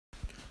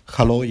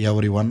Hello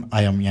everyone,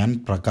 I am Yan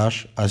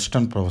Prakash,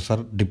 Assistant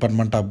Professor,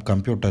 Department of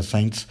Computer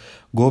Science,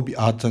 Gobi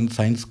Arts and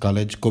Science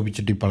College,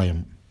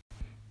 Kobichittipalayam.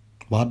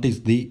 What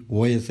is the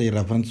OSI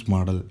Reference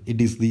Model?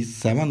 It is the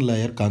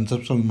 7-layer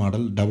conceptual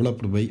model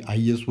developed by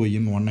ISO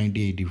in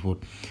 1984.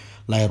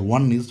 Layer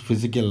 1 is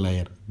physical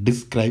layer.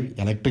 Describe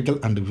electrical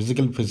and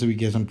physical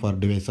specification for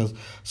devices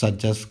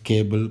such as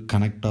cable,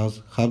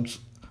 connectors, hubs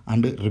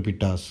and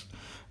repeaters.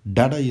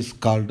 Data is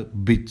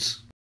called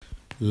bits.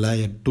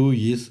 Layer 2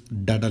 is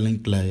data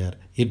link layer.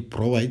 It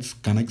provides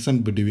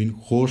connection between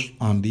hosts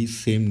on the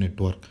same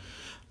network.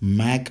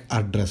 MAC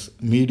address,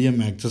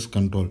 medium access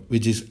control,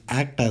 which is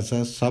act as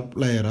a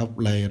sub-layer of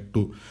layer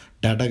 2.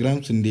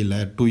 Datagrams in the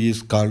layer 2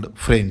 is called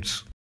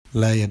frames.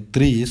 Layer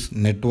 3 is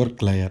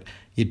network layer.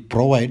 It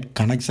provides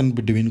connection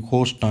between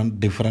hosts on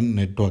different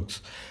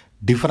networks.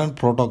 Different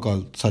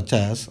protocols such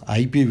as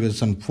IP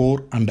version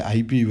 4 and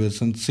IP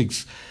version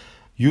 6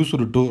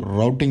 used to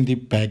routing the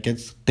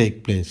packets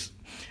take place.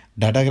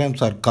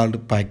 Datagrams are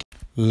called packet.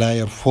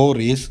 Layer 4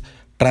 is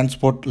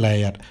transport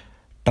layer.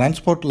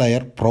 Transport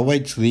layer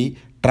provides the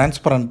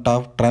transfer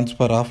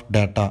of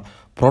data.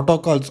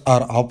 Protocols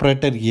are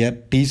operated here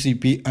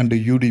TCP and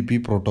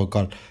UDP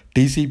protocol.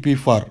 TCP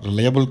for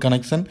reliable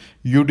connection,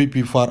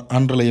 UDP for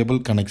unreliable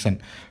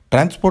connection.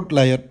 Transport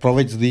layer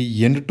provides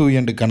the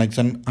end-to-end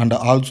connection and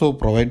also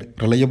provide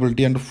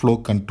reliability and flow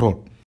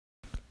control.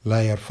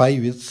 Layer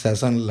 5 is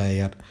session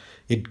layer.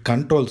 It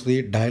controls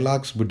the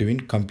dialogues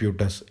between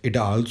computers. It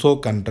also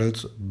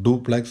controls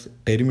duplex,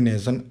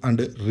 termination and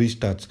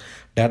restarts.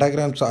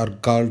 Datagrams are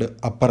called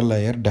upper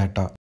layer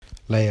data.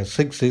 Layer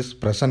 6 is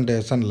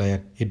presentation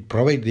layer. It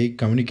provides the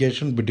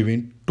communication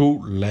between two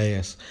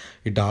layers.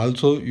 It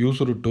also used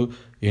to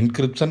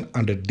encryption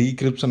and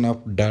decryption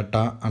of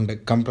data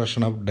and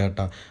compression of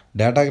data.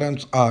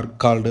 Datagrams are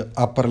called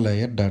upper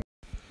layer data.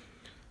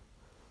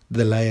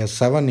 The layer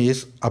 7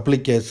 is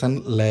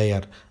application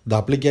layer. The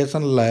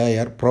application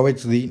layer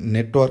provides the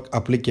network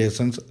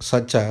applications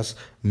such as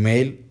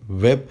mail,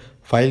 web,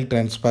 file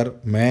transfer,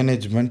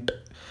 management,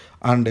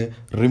 and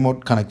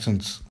remote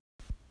connections.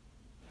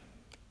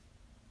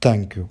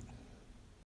 Thank you.